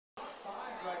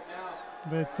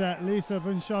But Lisa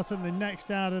Bunschoten, the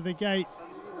next out of the gate,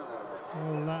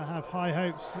 will have high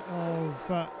hopes of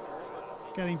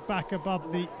getting back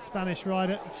above the Spanish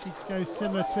rider. She goes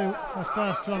similar to her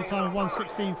first run time of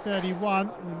 1:16.31,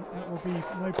 and that will be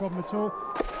no problem at all.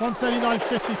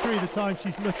 1:39.53 the time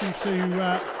she's looking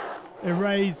to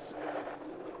erase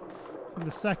from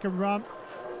the second run.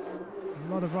 A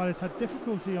lot of riders had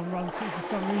difficulty on run 2 for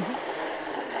some reason.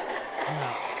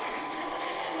 Now,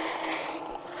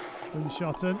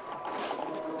 Bunschoten.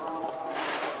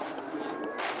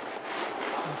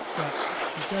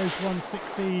 She goes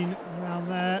 1:16 around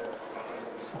there.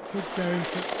 She could go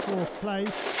into 4th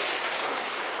place.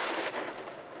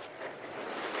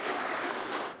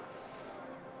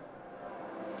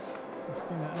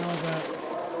 Christina Alba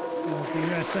of the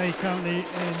USA currently in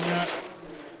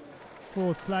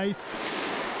 4th place.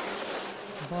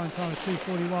 Combined time of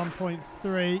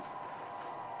 2:41.3.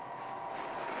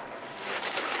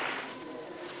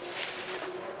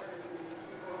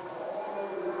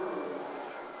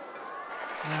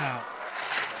 Now,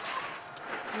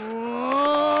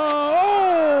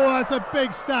 oh, that's a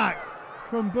big stack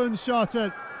from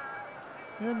Bunschoten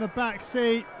in the back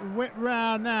seat. Whip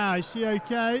round now. Is she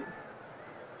okay?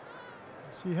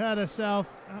 She hurt herself,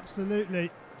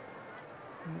 absolutely.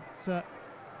 It's, Are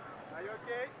you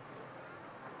okay?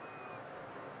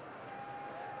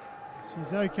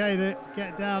 she's okay to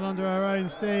get down under her own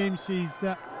steam. She's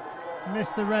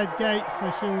missed the red gate,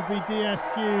 so she will be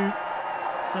DSQ.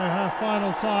 So her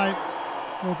final time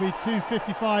will be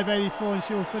 2:55.84 and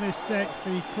she will finish 6th.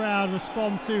 The crowd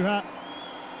respond to her.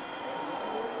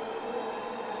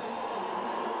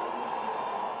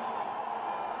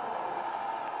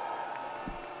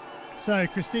 So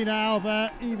Christina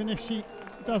Alba, even if she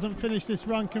doesn't finish this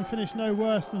run, can finish no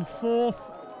worse than 4th.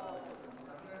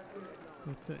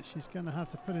 But she's going to have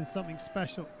to put in something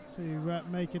special to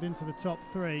make it into the top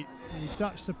 3. The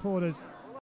Dutch supporters